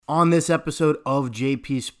On this episode of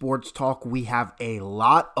JP Sports Talk, we have a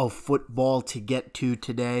lot of football to get to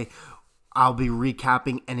today. I'll be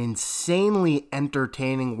recapping an insanely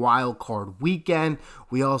entertaining wildcard weekend.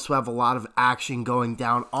 We also have a lot of action going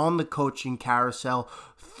down on the coaching carousel.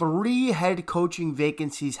 3 head coaching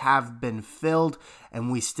vacancies have been filled,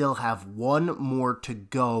 and we still have one more to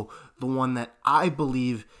go. The one that I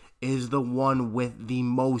believe is the one with the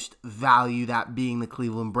most value, that being the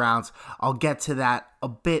Cleveland Browns. I'll get to that a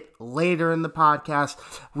bit later in the podcast.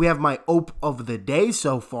 We have my OPE of the day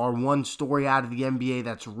so far. One story out of the NBA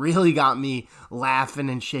that's really got me laughing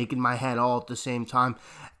and shaking my head all at the same time.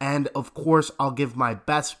 And of course, I'll give my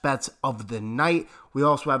best bets of the night. We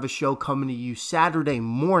also have a show coming to you Saturday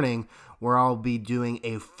morning where I'll be doing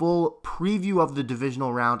a full preview of the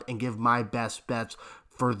divisional round and give my best bets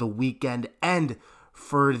for the weekend and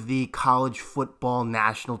for the college football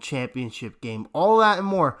national championship game. All that and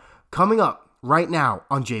more coming up right now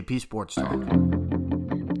on JP Sports Talk.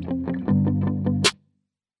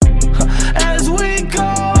 As we go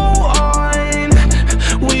on,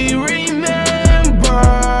 we remember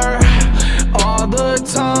all the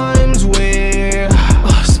times we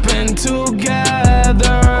spent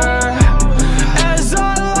together. As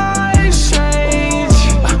our lives change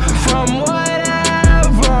from whatever,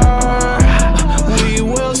 we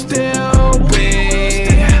will still be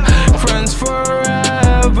friends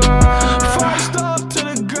forever. First up to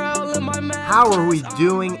the girl in my mouth. How are we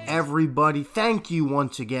doing, everybody? Thank you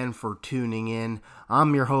once again for tuning in.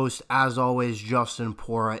 I'm your host, as always, Justin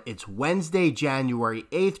Pora. It's Wednesday, January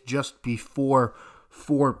 8th, just before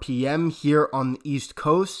 4 p.m. here on the East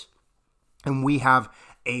Coast, and we have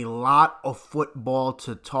a lot of football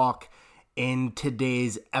to talk in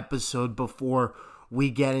today's episode before we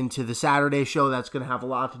get into the Saturday show. That's going to have a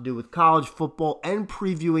lot to do with college football and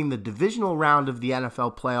previewing the divisional round of the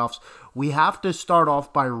NFL playoffs. We have to start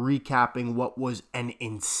off by recapping what was an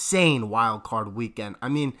insane wildcard weekend. I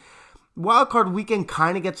mean, wildcard weekend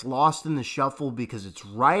kind of gets lost in the shuffle because it's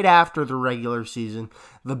right after the regular season.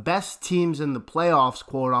 The best teams in the playoffs,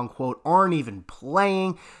 quote unquote, aren't even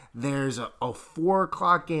playing. There's a 4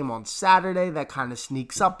 o'clock game on Saturday that kind of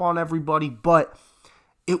sneaks up on everybody, but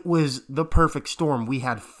it was the perfect storm. We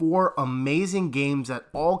had 4 amazing games that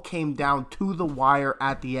all came down to the wire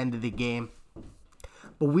at the end of the game.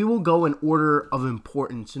 But we will go in order of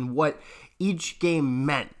importance and what each game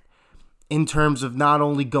meant in terms of not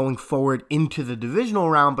only going forward into the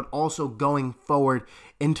divisional round, but also going forward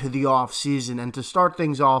into the offseason. And to start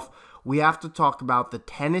things off, we have to talk about the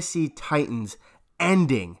Tennessee Titans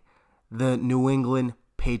ending the New England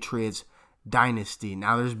Patriots dynasty.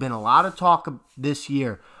 Now, there's been a lot of talk this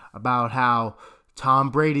year about how Tom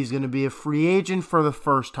Brady's going to be a free agent for the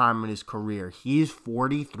first time in his career. He's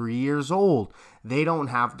 43 years old. They don't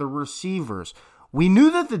have the receivers. We knew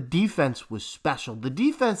that the defense was special. The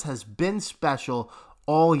defense has been special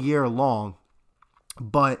all year long.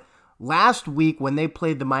 But last week when they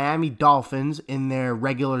played the Miami Dolphins in their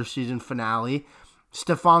regular season finale,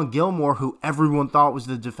 Stephon Gilmore, who everyone thought was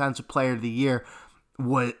the defensive player of the year,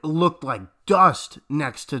 looked like dust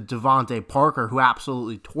next to Devontae Parker, who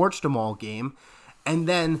absolutely torched him all game. And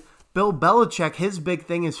then Bill Belichick, his big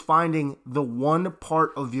thing is finding the one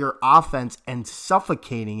part of your offense and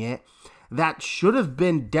suffocating it. That should have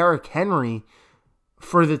been Derrick Henry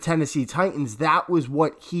for the Tennessee Titans. That was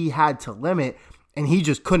what he had to limit, and he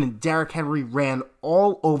just couldn't. Derrick Henry ran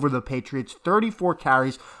all over the Patriots, 34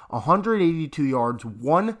 carries, 182 yards,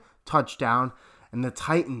 1 touchdown, and the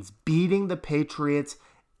Titans beating the Patriots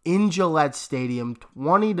in Gillette Stadium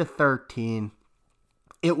 20-13.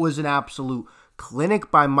 It was an absolute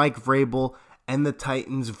clinic by Mike Vrabel and the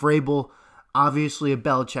Titans. Vrabel, obviously a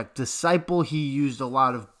Belichick disciple. He used a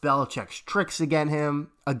lot of Belichick's tricks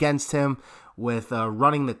against him with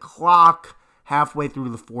running the clock halfway through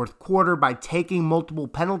the fourth quarter by taking multiple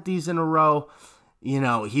penalties in a row. You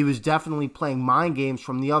know, he was definitely playing mind games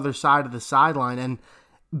from the other side of the sideline, and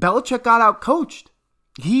Belichick got outcoached.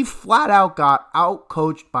 He flat out got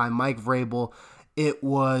outcoached by Mike Vrabel. It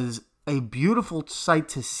was a beautiful sight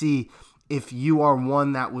to see if you are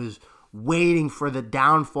one that was waiting for the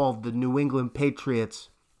downfall of the New England Patriots.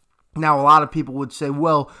 Now, a lot of people would say,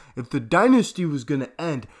 well, if the dynasty was going to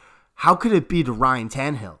end, how could it be to Ryan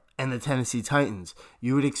Tannehill and the Tennessee Titans?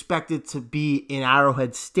 You would expect it to be in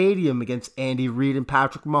Arrowhead Stadium against Andy Reid and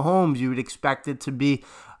Patrick Mahomes. You would expect it to be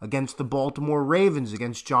against the Baltimore Ravens,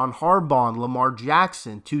 against John Harbaugh and Lamar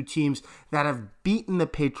Jackson, 2 teams that have beaten the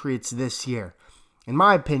Patriots this year. In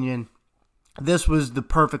my opinion, this was the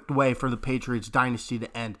perfect way for the Patriots dynasty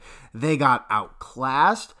to end. They got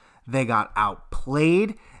outclassed, they got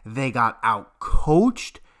outplayed, they got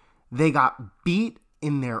outcoached, they got beat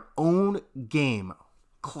in their own game.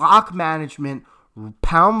 Clock management,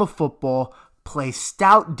 pound the football, play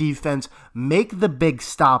stout defense, make the big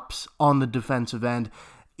stops on the defensive end.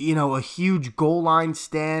 A huge goal line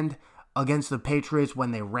stand against the Patriots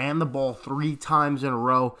when they ran the ball 3 times in a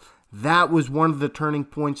row. That was one of the turning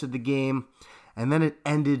points of the game. And then it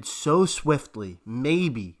ended so swiftly.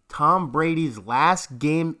 Maybe Tom Brady's last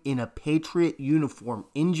game in a Patriot uniform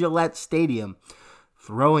in Gillette Stadium,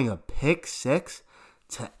 throwing a pick 6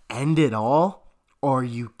 to end it all? Are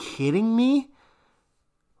you kidding me?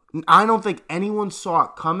 I don't think anyone saw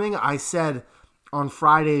it coming. I said on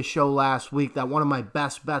Friday's show last week that one of my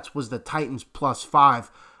best bets was the Titans +5,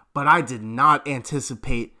 but I did not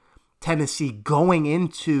anticipate Tennessee going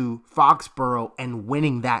into Foxborough and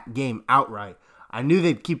winning that game outright. I knew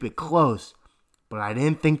they'd keep it close, but I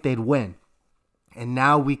didn't think they'd win. And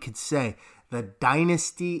now we could say the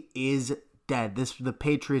dynasty is dead. This was the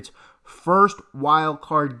Patriots' first wild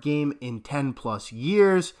card game in 10 plus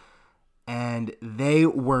years, and they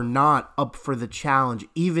were not up for the challenge,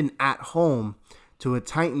 even at home, to a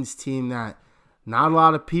Titans team that not a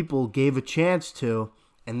lot of people gave a chance to,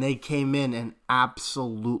 and they came in and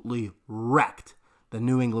absolutely wrecked the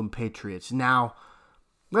New England Patriots. Now,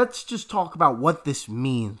 let's just talk about what this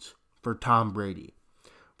means for Tom Brady.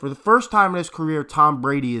 For the first time in his career, Tom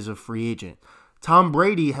Brady is a free agent. Tom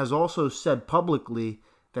Brady has also said publicly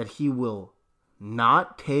that he will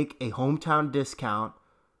not take a hometown discount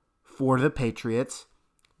for the Patriots,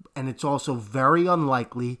 and it's also very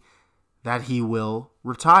unlikely that he will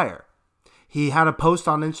retire. He had a post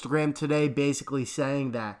on Instagram today basically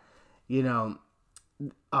saying that,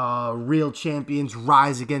 real champions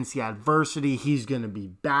rise against the adversity. He's going to be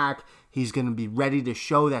back. He's going to be ready to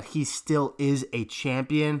show that he still is a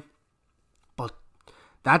champion. But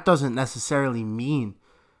that doesn't necessarily mean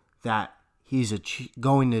that he's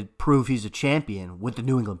going to prove he's a champion with the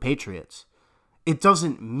New England Patriots. It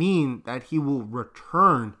doesn't mean that he will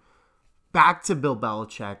return back to Bill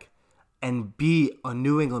Belichick and be a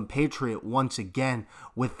New England Patriot once again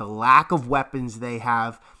with the lack of weapons they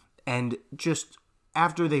have, and just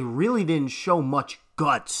after they really didn't show much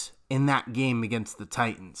guts in that game against the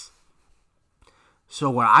Titans.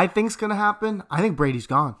 So what I think is going to happen, I think Brady's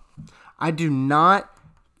gone. I do not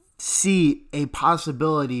see a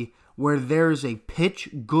possibility where there's a pitch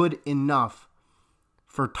good enough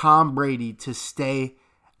for Tom Brady to stay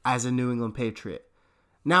as a New England Patriot.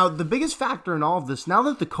 Now, the biggest factor in all of this, now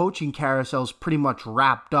that the coaching carousel is pretty much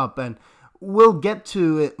wrapped up, and we'll get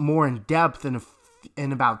to it more in depth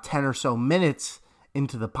in about 10 or so minutes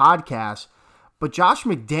into the podcast, but Josh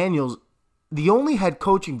McDaniels, the only head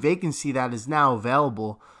coaching vacancy that is now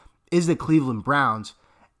available is the Cleveland Browns,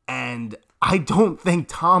 and I don't think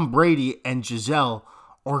Tom Brady and Giselle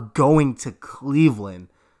are going to Cleveland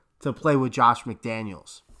to play with Josh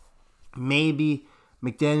McDaniels. Maybe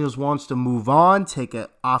McDaniels wants to move on, take an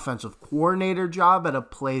offensive coordinator job at a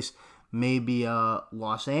place, maybe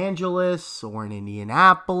Los Angeles or in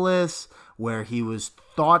Indianapolis, where he was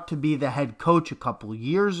thought to be the head coach a couple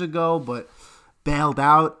years ago, but bailed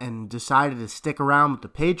out and decided to stick around with the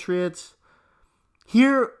Patriots.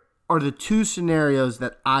 Here are the two scenarios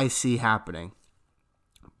that I see happening.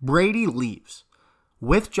 Brady leaves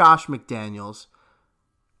with Josh McDaniels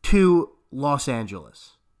to Los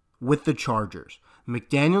Angeles with the Chargers.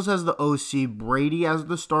 McDaniels as the OC, Brady as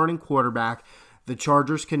the starting quarterback. The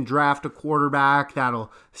Chargers can draft a quarterback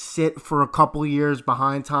that'll sit for a couple years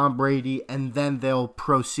behind Tom Brady, and then they'll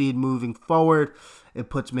proceed moving forward. It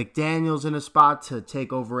puts McDaniels in a spot to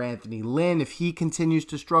take over Anthony Lynn if he continues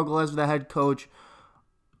to struggle as the head coach.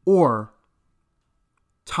 Or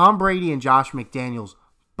Tom Brady and Josh McDaniels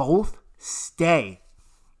both stay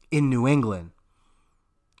in New England,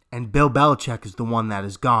 and Bill Belichick is the one that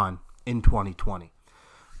is gone in 2020.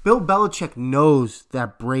 Bill Belichick knows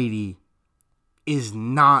that Brady is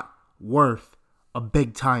not worth a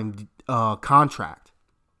big-time contract.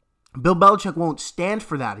 Bill Belichick won't stand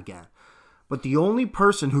for that again. But the only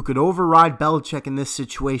person who could override Belichick in this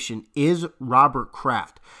situation is Robert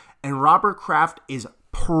Kraft. And Robert Kraft is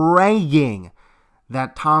praying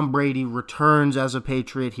that Tom Brady returns as a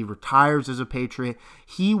Patriot. He retires as a Patriot.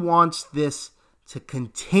 He wants this to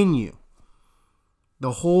continue.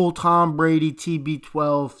 The whole Tom Brady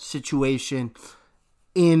TB12 situation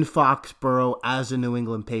in Foxborough as a New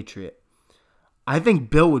England Patriot. I think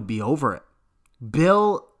Bill would be over it.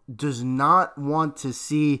 Bill does not want to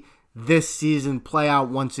see this season play out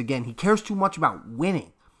once again. He cares too much about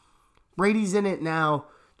winning. Brady's in it now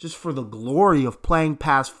just for the glory of playing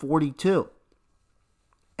past 42.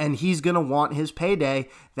 And he's going to want his payday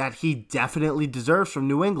that he definitely deserves from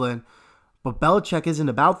New England, but Belichick isn't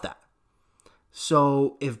about that.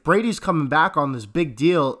 So if Brady's coming back on this big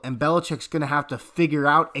deal and Belichick's going to have to figure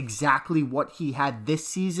out exactly what he had this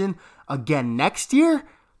season again next year,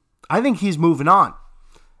 I think he's moving on.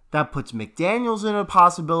 That puts McDaniels in a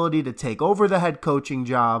possibility to take over the head coaching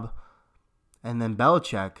job. And then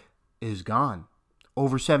Belichick is gone.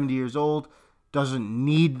 Over 70 years old, doesn't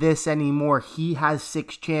need this anymore. He has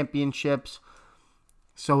 6 championships.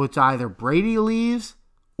 So it's either Brady leaves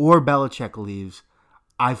or Belichick leaves.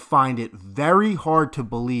 I find it very hard to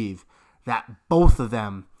believe that both of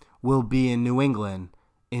them will be in New England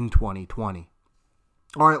in 2020.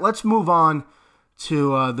 All right, let's move on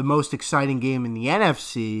to the most exciting game in the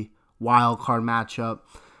NFC wildcard matchup,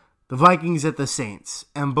 the Vikings at the Saints.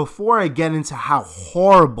 And before I get into how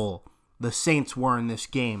horrible the Saints were in this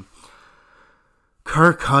game,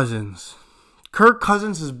 Kirk Cousins. Kirk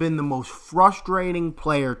Cousins has been the most frustrating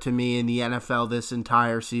player to me in the NFL this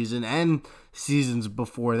entire season and seasons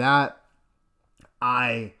before that.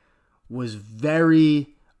 I was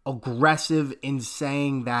very aggressive in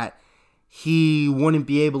saying that he wouldn't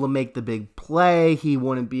be able to make the big play. He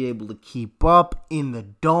wouldn't be able to keep up in the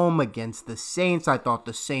dome against the Saints. I thought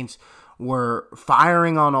the Saints were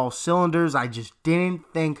firing on all cylinders. I just didn't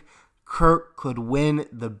think Kirk could win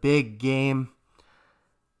the big game.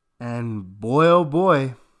 And boy, oh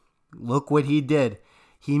boy, look what he did.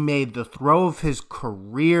 He made the throw of his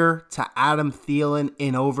career to Adam Thielen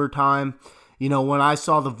in overtime. You know, when I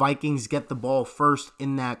saw the Vikings get the ball first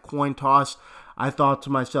in that coin toss, I thought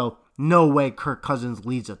to myself, no way Kirk Cousins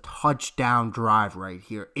leads a touchdown drive right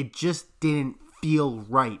here. It just didn't feel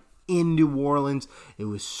right in New Orleans. It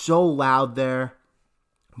was so loud there.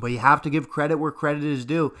 But you have to give credit where credit is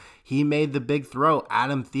due. He made the big throw.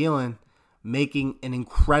 Adam Thielen making an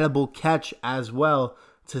incredible catch as well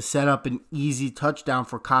to set up an easy touchdown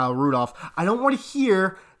for Kyle Rudolph. I don't want to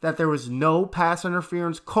hear that there was no pass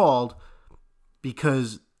interference called,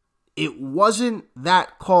 because it wasn't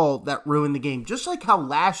that call that ruined the game. Just like how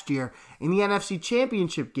last year in the NFC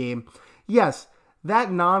Championship game, yes,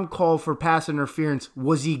 that non-call for pass interference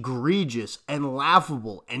was egregious and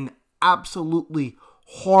laughable and absolutely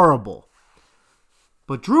horrible.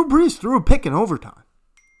 But Drew Brees threw a pick in overtime.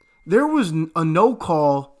 There was a no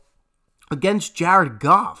call against Jared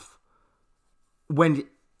Goff when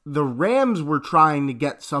the Rams were trying to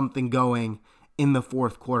get something going in the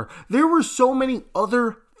fourth quarter. There were so many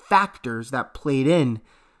other factors that played in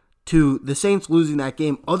to the Saints losing that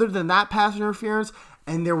game other than that pass interference,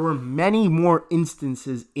 and there were many more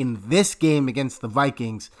instances in this game against the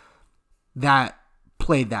Vikings that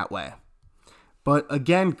played that way. But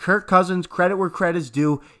again, Kirk Cousins, credit where credit's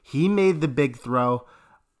due. He made the big throw.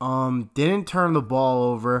 Didn't turn the ball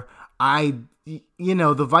over.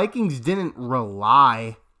 The Vikings didn't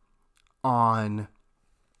rely on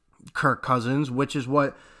Kirk Cousins, which is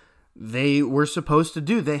what they were supposed to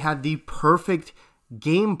do. They had the perfect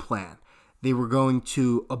game plan. They were going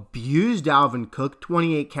to abuse Dalvin Cook,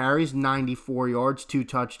 28 carries, 94 yards, 2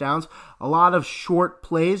 touchdowns. A lot of short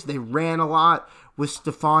plays. They ran a lot with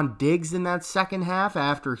Stephon Diggs in that second half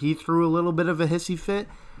after he threw a little bit of a hissy fit.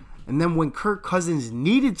 And then when Kirk Cousins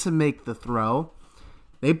needed to make the throw,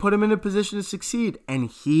 they put him in a position to succeed, and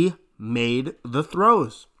he made the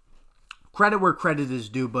throws. Credit where credit is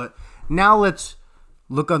due, but now let's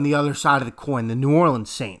look on the other side of the coin, the New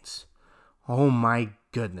Orleans Saints. Oh my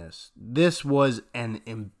goodness. This was an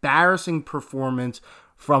embarrassing performance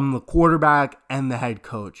from the quarterback and the head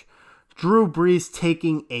coach. Drew Brees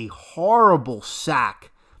taking a horrible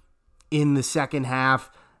sack in the second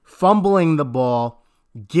half, fumbling the ball,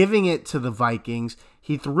 giving it to the Vikings.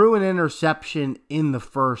 He threw an interception in the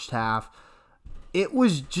first half. It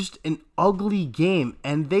was just an ugly game,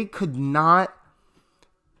 and they could not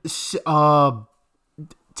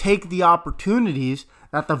take the opportunities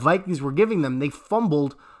that the Vikings were giving them. They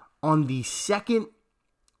fumbled on the second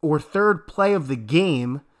or third play of the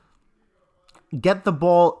game, get the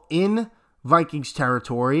ball in Vikings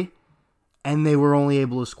territory, and they were only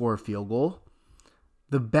able to score a field goal.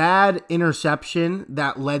 The bad interception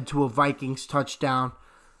that led to a Vikings touchdown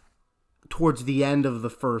towards the end of the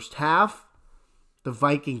first half. The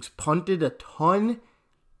Vikings punted a ton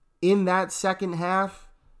in that second half.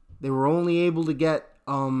 They were only able to get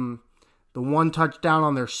the one touchdown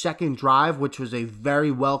on their second drive, which was a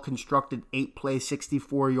very well-constructed 8-play,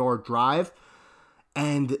 64-yard drive.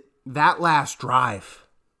 And that last drive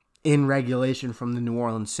in regulation from the New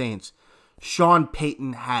Orleans Saints, Sean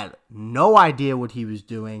Payton had no idea what he was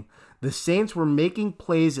doing. The Saints were making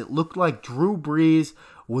plays. It looked like Drew Brees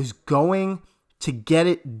was going to get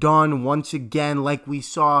it done once again, like we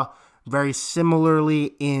saw very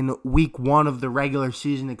similarly in week 1 of the regular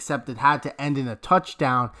season, except it had to end in a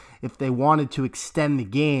touchdown if they wanted to extend the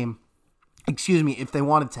game. If they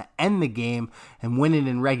wanted to end the game and win it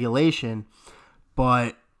in regulation.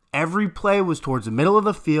 But every play was towards the middle of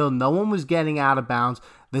the field. No one was getting out of bounds.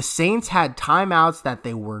 The Saints had timeouts that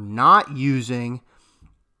they were not using.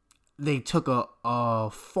 They took a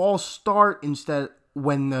false start instead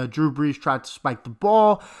when Drew Brees tried to spike the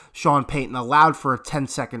ball. Sean Payton allowed for a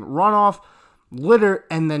 10-second runoff.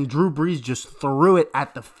 And then Drew Brees just threw it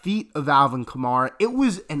at the feet of Alvin Kamara. It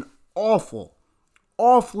was an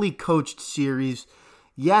awfully coached series.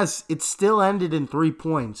 Yes, it still ended in 3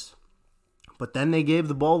 points. But then they gave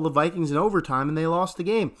the ball to the Vikings in overtime and they lost the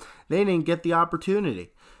game. They didn't get the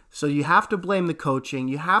opportunity. So you have to blame the coaching.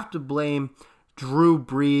 You have to blame Drew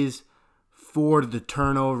Brees for the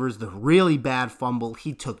turnovers, the really bad fumble.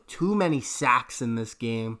 He took too many sacks in this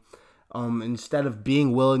game. Instead of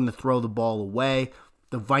being willing to throw the ball away,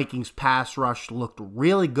 the Vikings pass rush looked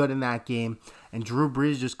really good in that game, and Drew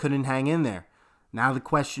Brees just couldn't hang in there. Now the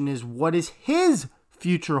question is, what is his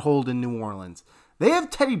future hold in New Orleans? They have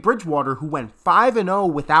Teddy Bridgewater, who went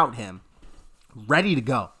 5-0 without him, ready to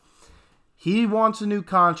go. He wants a new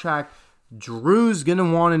contract. Drew's going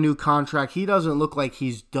to want a new contract. He doesn't look like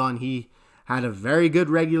he's done. He had a very good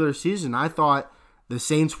regular season. I thought the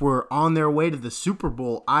Saints were on their way to the Super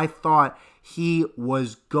Bowl. I thought he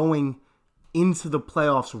was going into the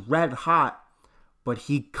playoffs red hot, but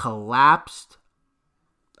he collapsed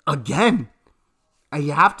again.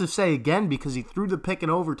 You have to say again because he threw the pick in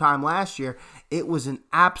overtime last year. It was an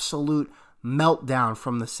absolute meltdown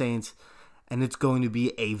from the Saints, and it's going to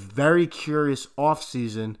be a very curious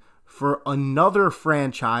offseason for another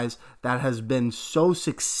franchise that has been so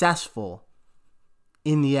successful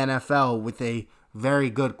in the NFL with a very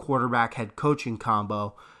good quarterback head coaching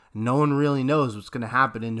combo. No one really knows what's going to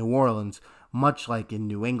happen in New Orleans, much like in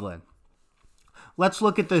New England. Let's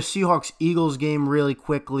look at the Seahawks-Eagles game really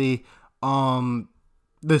quickly. The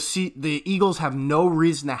Eagles have no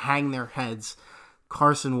reason to hang their heads.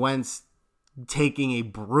 Carson Wentz taking a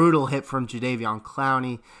brutal hit from Jadeveon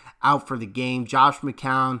Clowney, out for the game. Josh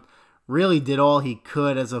McCown really did all he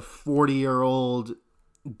could as a 40-year-old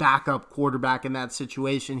backup quarterback in that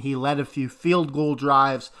situation. He led a few field goal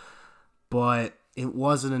drives, but it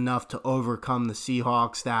wasn't enough to overcome the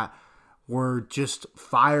Seahawks that were just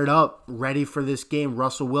fired up, ready for this game.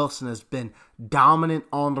 Russell Wilson has been dominant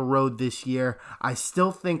on the road this year. I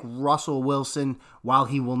still think Russell Wilson, while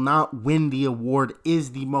he will not win the award,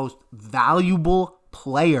 is the most valuable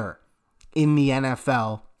player in the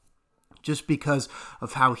NFL, just because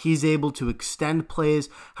of how he's able to extend plays,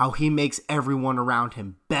 how he makes everyone around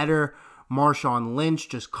him better. Marshawn Lynch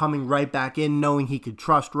just coming right back in, knowing he could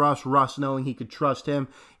trust Russ knowing he could trust him.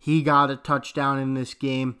 He got a touchdown in this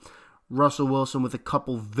game. Russell Wilson with a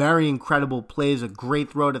couple very incredible plays, a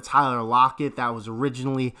great throw to Tyler Lockett that was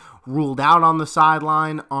originally ruled out on the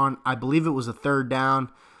sideline on, I believe it was a third down.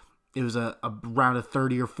 It was around a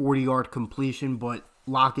 30 or 40-yard completion, but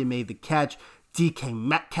Lockett made the catch. DK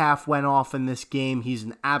Metcalf went off in this game. He's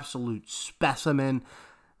an absolute specimen.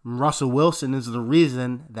 Russell Wilson is the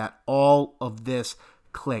reason that all of this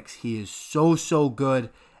clicks. He is so good,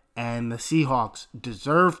 and the Seahawks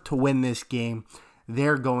deserve to win this game.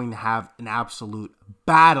 They're going to have an absolute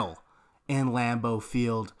battle in Lambeau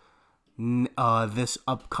Field this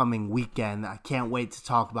upcoming weekend. I can't wait to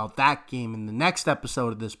talk about that game in the next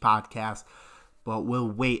episode of this podcast, but we'll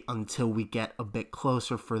wait until we get a bit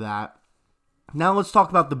closer for that. Now let's talk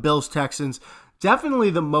about the Bills-Texans.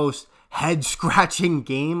 Definitely the most head-scratching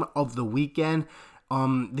game of the weekend.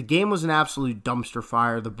 The game was an absolute dumpster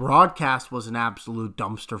fire. The broadcast was an absolute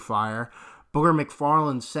dumpster fire. Booger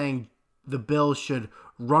McFarland saying the Bills should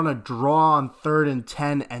run a draw on 3rd and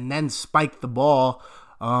 10 and then spike the ball.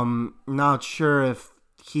 Not sure if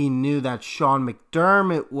he knew that Sean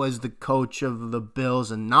McDermott was the coach of the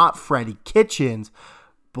Bills and not Freddie Kitchens.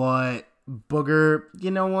 But Booger,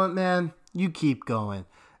 you know what, man? You keep going.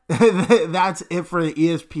 That's it for the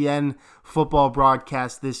ESPN football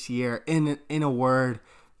broadcast this year. In a word,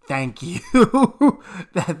 thank you.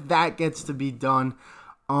 that gets to be done.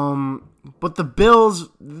 But the Bills,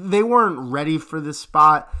 they weren't ready for this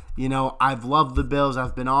spot. You know, I've loved the Bills.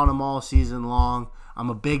 I've been on them all season long. I'm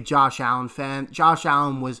a big Josh Allen fan. Josh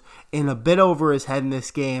Allen was in a bit over his head in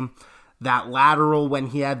this game. That lateral when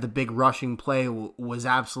he had the big rushing play was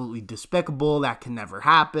absolutely despicable. That can never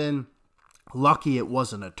happen. Lucky it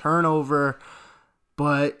wasn't a turnover.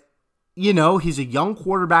 But, you know, he's a young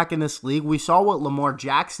quarterback in this league. We saw what Lamar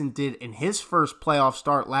Jackson did in his first playoff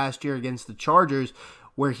start last year against the Chargers,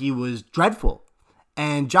 where he was dreadful.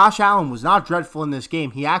 And Josh Allen was not dreadful in this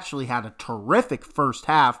game. He actually had a terrific first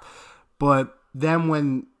half. But then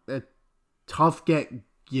when a tough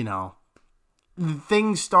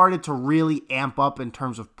things started to really amp up in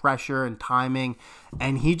terms of pressure and timing,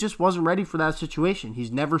 and he just wasn't ready for that situation.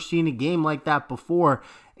 He's never seen a game like that before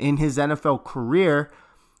in his NFL career,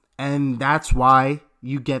 and that's why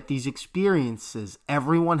you get these experiences.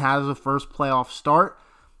 Everyone has a first playoff start,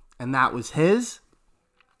 and that was his,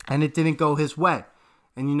 and it didn't go his way.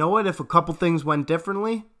 And you know what? If a couple things went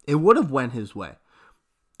differently, it would have went his way.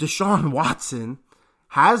 Deshaun Watson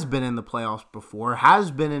has been in the playoffs before,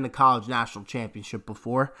 has been in a college national championship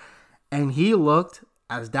before, and he looked,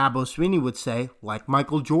 as Dabo Swinney would say, like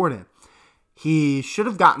Michael Jordan. He should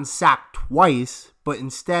have gotten sacked twice, but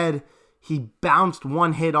instead he bounced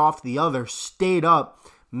one hit off the other, stayed up,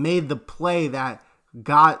 made the play that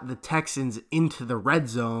got the Texans into the red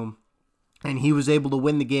zone, and he was able to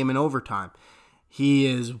win the game in overtime. He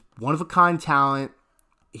is one-of-a-kind talent.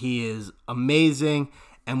 He is amazing.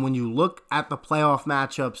 And when you look at the playoff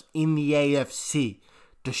matchups in the AFC,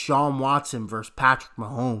 Deshaun Watson versus Patrick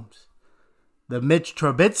Mahomes, the Mitch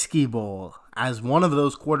Trubisky Bowl, as one of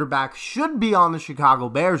those quarterbacks should be on the Chicago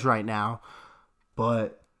Bears right now,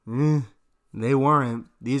 but they weren't.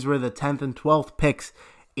 These were the 10th and 12th picks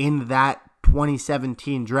in that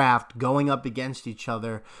 2017 draft going up against each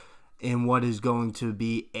other in what is going to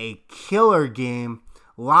be a killer game.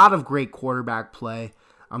 A lot of great quarterback play.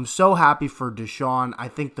 I'm so happy for Deshaun. I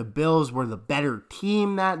think the Bills were the better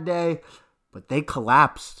team that day, but they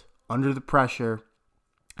collapsed under the pressure,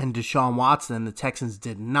 and Deshaun Watson and the Texans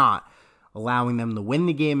did not, allowing them to win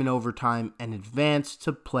the game in overtime and advance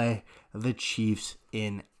to play the Chiefs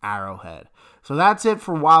in Arrowhead. So that's it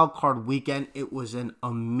for Wild Card Weekend. It was an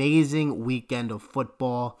amazing weekend of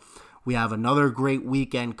football. We have another great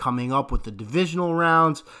weekend coming up with the divisional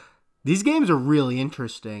rounds. These games are really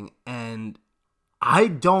interesting, and I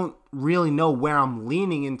don't really know where I'm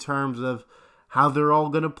leaning in terms of how they're all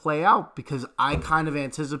going to play out, because I kind of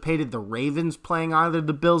anticipated the Ravens playing either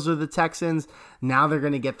the Bills or the Texans. Now they're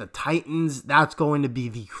going to get the Titans. That's going to be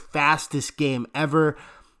the fastest game ever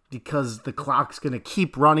because the clock's going to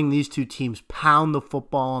keep running. These two teams pound the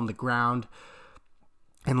football on the ground.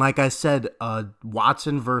 And like I said,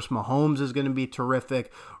 Watson versus Mahomes is going to be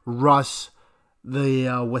terrific. Russ,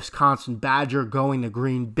 the Wisconsin Badger, going to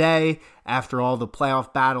Green Bay after all the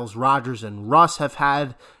playoff battles Rodgers and Russ have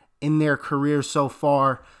had in their careers so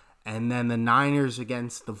far. And then the Niners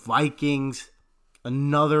against the Vikings,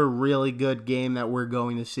 another really good game that we're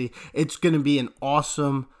going to see. It's going to be an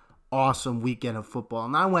awesome, awesome weekend of football.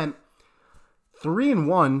 And I went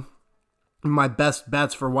 3-1 in my best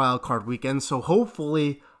bets for Wild Card Weekend, so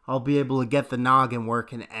hopefully I'll be able to get the noggin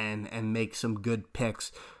working and make some good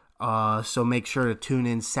picks. So make sure to tune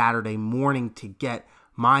in Saturday morning to get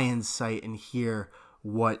my insight and hear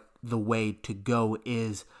what the way to go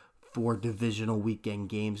is for divisional weekend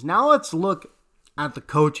games. Now let's look at the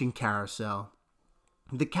coaching carousel.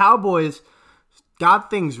 The Cowboys got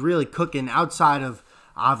things really cooking outside of,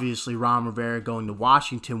 obviously, Ron Rivera going to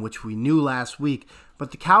Washington, which we knew last week.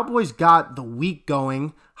 But the Cowboys got the week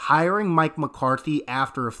going, hiring Mike McCarthy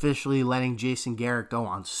after officially letting Jason Garrett go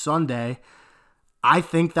on Sunday. I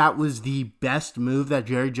think that was the best move that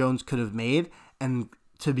Jerry Jones could have made. And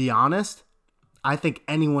to be honest, I think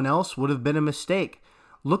anyone else would have been a mistake.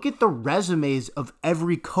 Look at the resumes of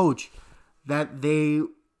every coach that they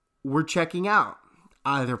were checking out.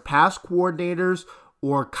 Either past coordinators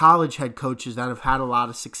or college head coaches that have had a lot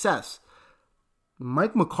of success.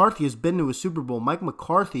 Mike McCarthy has been to a Super Bowl. Mike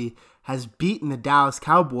McCarthy has beaten the Dallas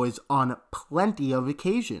Cowboys on plenty of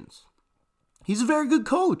occasions. He's a very good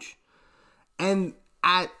coach. And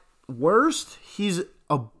at worst, he's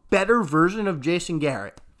a better version of Jason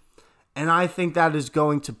Garrett. And I think that is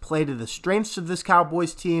going to play to the strengths of this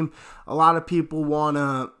Cowboys team. A lot of people want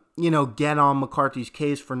to, get on McCarthy's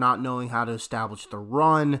case for not knowing how to establish the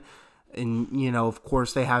run. And, of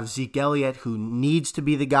course, they have Zeke Elliott, who needs to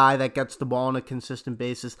be the guy that gets the ball on a consistent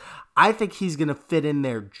basis. I think he's going to fit in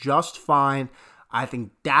there just fine. I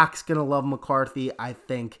think Dak's going to love McCarthy. I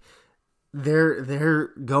think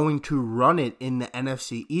they're going to run it in the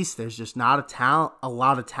NFC East. There's just not a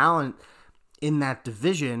lot of talent in that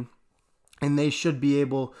division, and they should be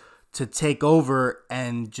able to take over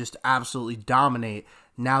and just absolutely dominate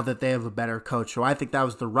now that they have a better coach. So I think that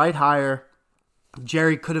was the right hire.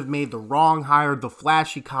 Jerry could have made the wrong hire, the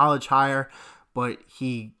flashy college hire, but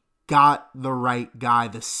he got the right guy,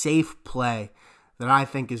 the safe play that I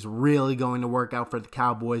think is really going to work out for the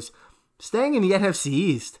Cowboys. Staying in the NFC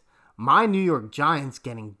East, my New York Giants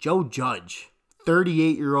getting Joe Judge,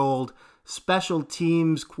 38-year-old special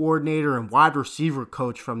teams coordinator and wide receiver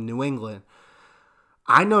coach from New England.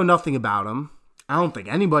 I know nothing about him. I don't think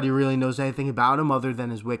anybody really knows anything about him other than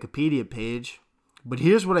his Wikipedia page. But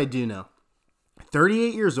here's what I do know.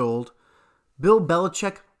 38 years old, Bill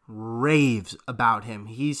Belichick raves about him.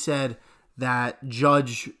 He said that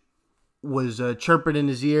Judge was chirping in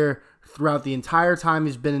his ear throughout the entire time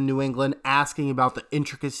he's been in New England, asking about the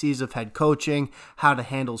intricacies of head coaching, how to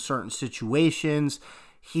handle certain situations.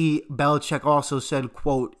 Belichick also said,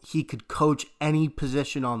 quote, he could coach any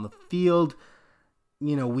position on the field.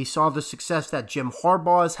 You know, we saw the success that Jim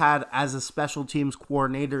Harbaugh has had as a special teams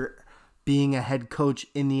coordinator, being a head coach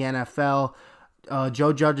in the NFL.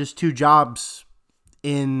 Joe Judge's 2 jobs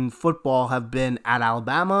in football have been at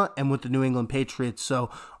Alabama and with the New England Patriots. So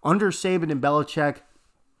under Saban and Belichick,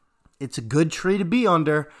 it's a good tree to be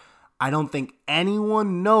under. I don't think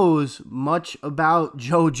anyone knows much about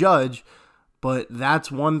Joe Judge, but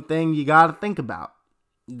that's one thing you got to think about.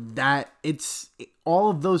 That it's all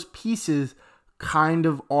of those pieces kind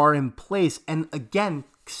of are in place. And again,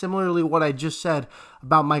 similarly what I just said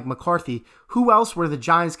about Mike McCarthy, who else were the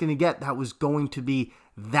Giants going to get that was going to be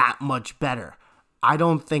that much better? I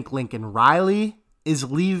don't think Lincoln Riley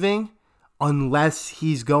is leaving unless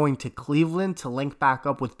he's going to Cleveland to link back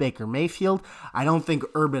up with Baker Mayfield. I don't think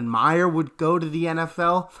Urban Meyer would go to the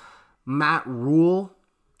NFL. Matt Rule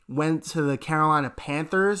went to the Carolina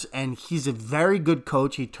Panthers, and he's a very good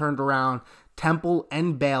coach. He turned around Temple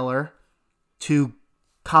and Baylor, 2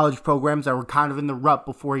 college programs that were kind of in the rut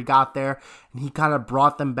before he got there, and he kind of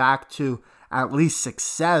brought them back to at least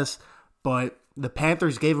success. But the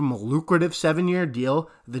Panthers gave him a lucrative 7-year deal.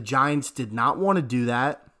 The Giants did not want to do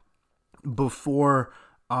that before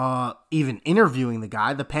even interviewing the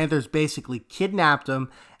guy. The Panthers basically kidnapped him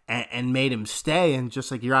and made him stay, and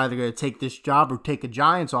just like, you're either going to take this job or take a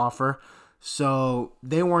Giants offer. So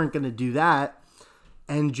they weren't going to do that.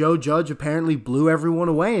 And Joe Judge apparently blew everyone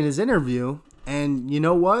away in his interview. And you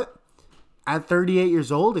know what? At 38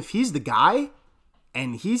 years old, if he's the guy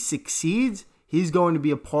and he succeeds, he's going to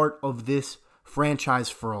be a part of this franchise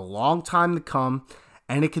for a long time to come.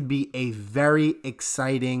 And it could be a very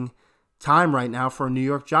exciting time right now for a New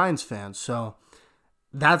York Giants fan. So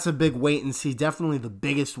that's a big wait and see. Definitely the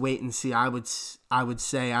biggest wait and see, I would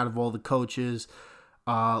say, out of all the coaches.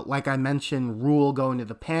 Like I mentioned, Rule going to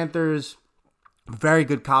the Panthers. Very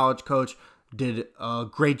good college coach. Did a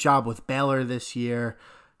great job with Baylor this year.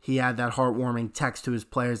 He had that heartwarming text to his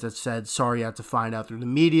players that said, sorry you had to find out through the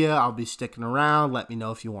media. I'll be sticking around. Let me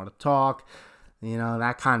know if you want to talk. You know,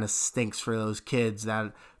 that kind of stinks for those kids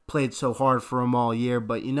that played so hard for him all year.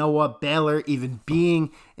 But you know what? Baylor, even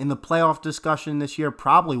being in the playoff discussion this year,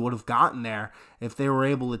 probably would have gotten there if they were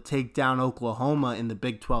able to take down Oklahoma in the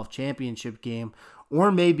Big 12 championship game.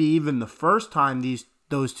 Or maybe even the first time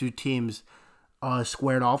those 2 teams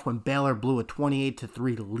squared off, when Baylor blew a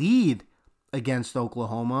 28-3 lead against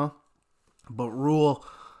Oklahoma. But Rule,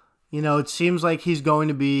 you know, it seems like he's going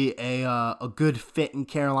to be a good fit in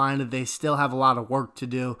Carolina. They still have a lot of work to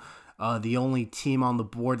do. The only team on the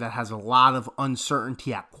board that has a lot of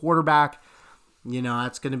uncertainty at quarterback. You know,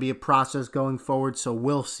 that's going to be a process going forward, so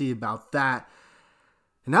we'll see about that.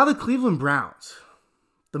 And now the Cleveland Browns,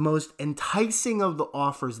 the most enticing of the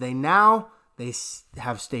offers. They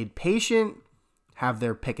have stayed patient, have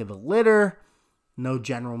their pick of the litter, no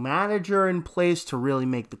general manager in place to really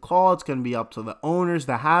make the call. It's going to be up to the owners,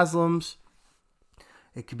 the Haslams.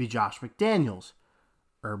 It could be Josh McDaniels,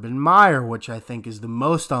 Urban Meyer, which I think is the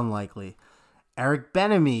most unlikely, Eric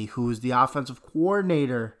Bieniemy, who is the offensive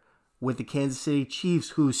coordinator with the Kansas City Chiefs,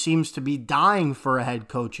 who seems to be dying for a head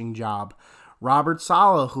coaching job, Robert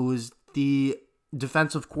Saleh, who is the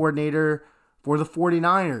defensive coordinator for the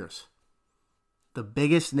 49ers. The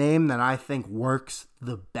biggest name that I think works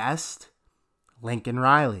the best, Lincoln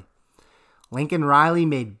Riley. Lincoln Riley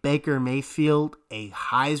made Baker Mayfield a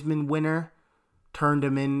Heisman winner, turned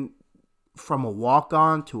him in from a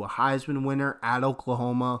walk-on to a Heisman winner at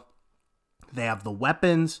Oklahoma. They have the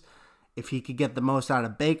weapons. If he could get the most out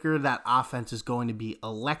of Baker, that offense is going to be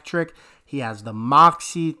electric. He has the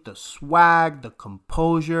moxie, the swag, the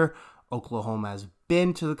composure. Oklahoma has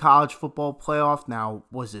been to the college football playoff now,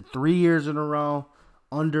 was it 3 years in a row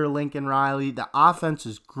under Lincoln Riley? The offense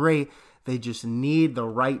is great. They just need the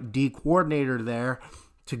right D coordinator there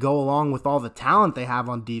to go along with all the talent they have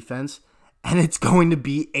on defense, and it's going to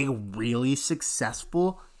be a really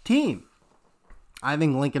successful team. I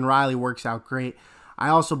think Lincoln Riley works out great. I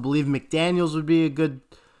also believe McDaniels would be a good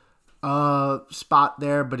spot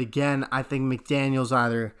there, but again, I think McDaniels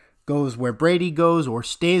either goes where Brady goes or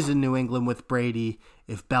stays in New England with Brady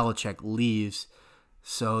if Belichick leaves.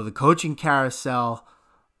 So the coaching carousel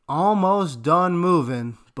almost done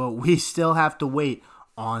moving, but we still have to wait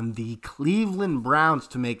on the Cleveland Browns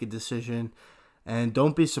to make a decision. And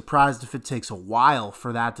don't be surprised if it takes a while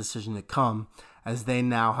for that decision to come, as they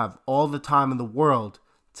now have all the time in the world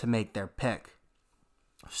to make their pick.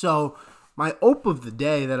 So, my ope of the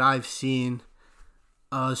day that I've seen,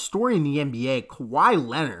 a story in the NBA, Kawhi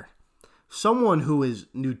Leonard, someone who is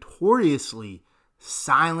notoriously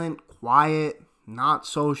silent, quiet, not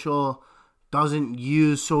social, doesn't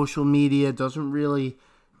use social media, doesn't really,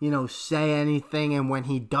 say anything, and when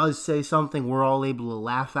he does say something, we're all able to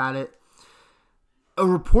laugh at it. A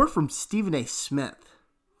report from Stephen A. Smith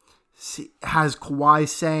has Kawhi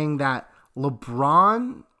saying that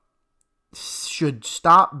LeBron should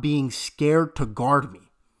stop being scared to guard me.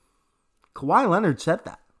 Kawhi Leonard said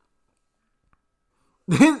that.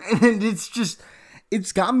 And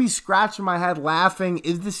it's got me scratching my head laughing.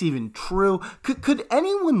 Is this even true? Could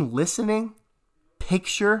anyone listening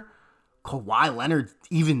picture Kawhi Leonard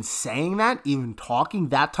even saying that, even talking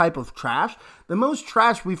that type of trash? The most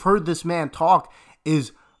trash we've heard this man talk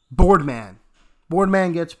is Boardman.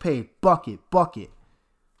 Boardman gets paid. Bucket.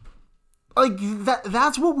 Like,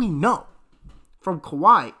 that's what we know from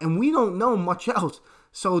Kawhi, and we don't know much else.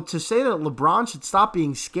 So to say that LeBron should stop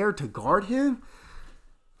being scared to guard him,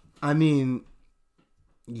 I mean,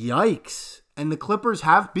 yikes. And the Clippers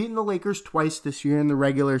have beaten the Lakers twice this year in the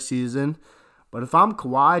regular season. But if I'm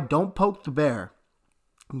Kawhi, don't poke the bear.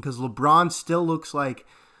 Because LeBron still looks like,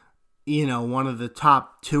 one of the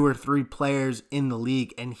top 2 or 3 players in the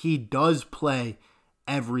league. And he does play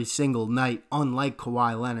every single night, unlike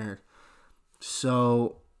Kawhi Leonard.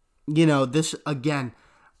 So, this, again,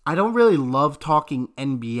 I don't really love talking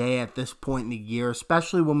NBA at this point in the year,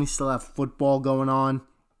 especially when we still have football going on.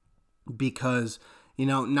 Because,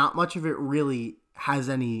 not much of it really has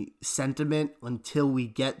any sentiment until we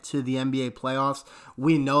get to the NBA playoffs.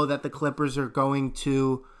 We know that the Clippers are going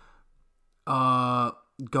to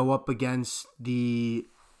go up against the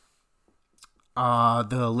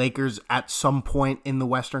Lakers at some point in the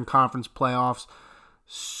Western Conference playoffs.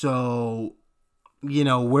 So,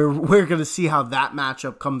 we're going to see how that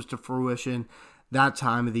matchup comes to fruition that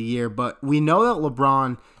time of the year. But we know that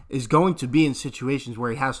LeBron is going to be in situations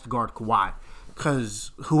where he has to guard Kawhi.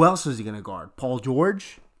 Because who else is he going to guard? Paul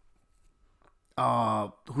George?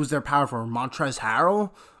 Who's their power forward? Montrezl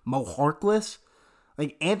Harrell? Mo Harkless?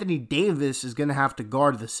 Like, Anthony Davis is going to have to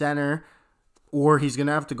guard the center, or he's going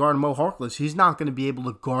to have to guard Mo Harkless. He's not going to be able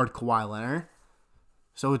to guard Kawhi Leonard.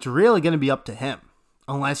 So it's really going to be up to him,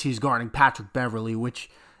 unless he's guarding Patrick Beverley, which,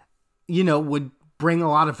 would bring a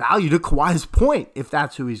lot of value to Kawhi's point if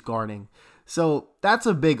that's who he's guarding. So that's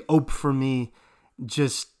a big ope for me.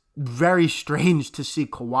 Just very strange to see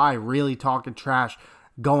Kawhi really talking trash,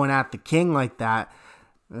 going at the king like that.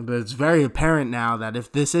 But it's very apparent now that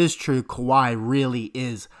if this is true, Kawhi really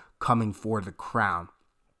is coming for the crown.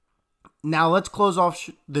 Now let's close off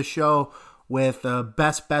the show with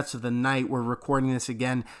best bets of the night. We're recording this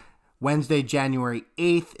again Wednesday, January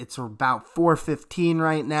 8th. It's about 4:15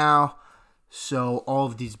 right now. So all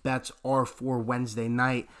of these bets are for Wednesday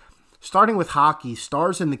night. Starting with hockey,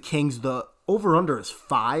 Stars and the Kings, the over-under is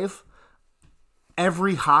 5.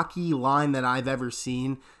 Every hockey line that I've ever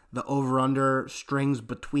seen, the over-under strings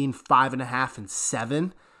between 5.5 and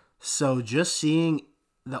 7. So just seeing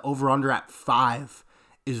the over-under at 5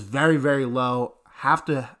 is very, very low. Have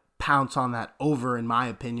to pounce on that over, in my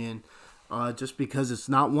opinion, just because it's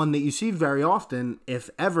not one that you see very often, if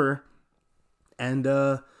ever. And,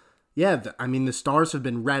 the Stars have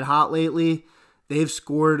been red hot lately. They've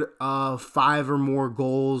scored 5 or more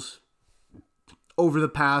goals over the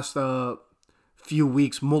past few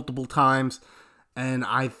weeks, multiple times. And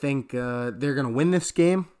I think they're going to win this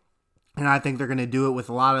game. And I think they're going to do it with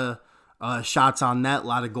a lot of shots on net, a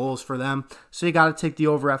lot of goals for them. So you got to take the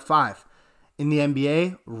over at 5. In the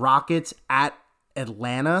NBA, Rockets at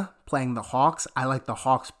Atlanta playing the Hawks. I like the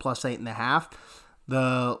Hawks plus 8.5.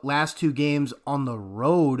 The last 2 games on the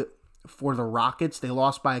road for the Rockets, they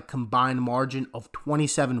lost by a combined margin of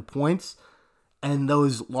 27 points. And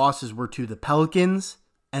those losses were to the Pelicans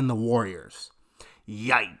and the Warriors.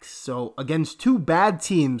 Yikes. So against 2 bad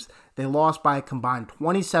teams, they lost by a combined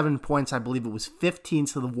 27 points. I believe it was 15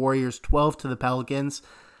 to the Warriors, 12 to the Pelicans.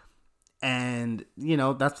 And,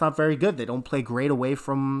 that's not very good. They don't play great away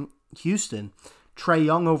from Houston. Trae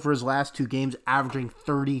Young over his last 2 games averaging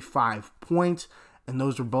 35 points. And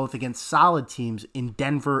those were both against solid teams in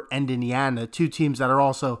Denver and Indiana. 2 teams that are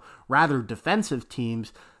also rather defensive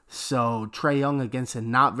teams. So Trae Young against a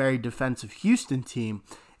not very defensive Houston team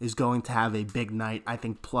is going to have a big night. I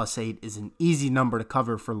think plus 8 is an easy number to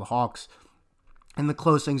cover for the Hawks. And to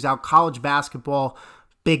close things out, college basketball,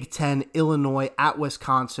 Big Ten, Illinois at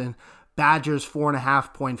Wisconsin. Badgers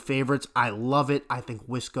 4.5-point favorites. I love it. I think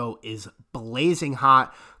Wisco is blazing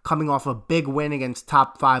hot, coming off a big win against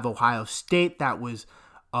top 5 Ohio State. That was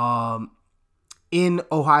in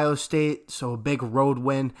Ohio State, so a big road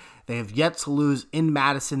win. They have yet to lose in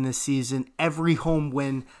Madison this season. Every home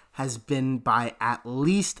win has been by at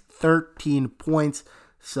least 13 points,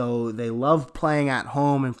 so they love playing at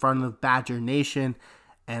home in front of Badger Nation,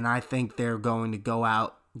 and I think they're going to go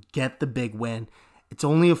out, get the big win. It's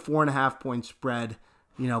only a 4.5-point spread.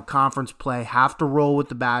 Conference play, have to roll with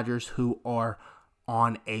the Badgers, who are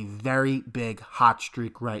on a very big hot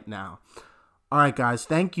streak right now. All right, guys,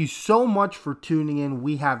 thank you so much for tuning in.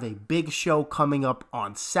 We have a big show coming up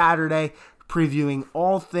on Saturday, previewing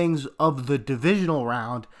all things of the divisional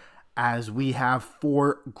round, as we have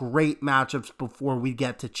 4 great matchups before we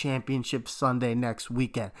get to Championship Sunday next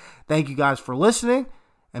weekend. Thank you guys for listening,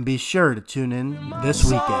 and be sure to tune in this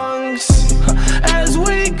weekend. As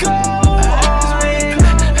we go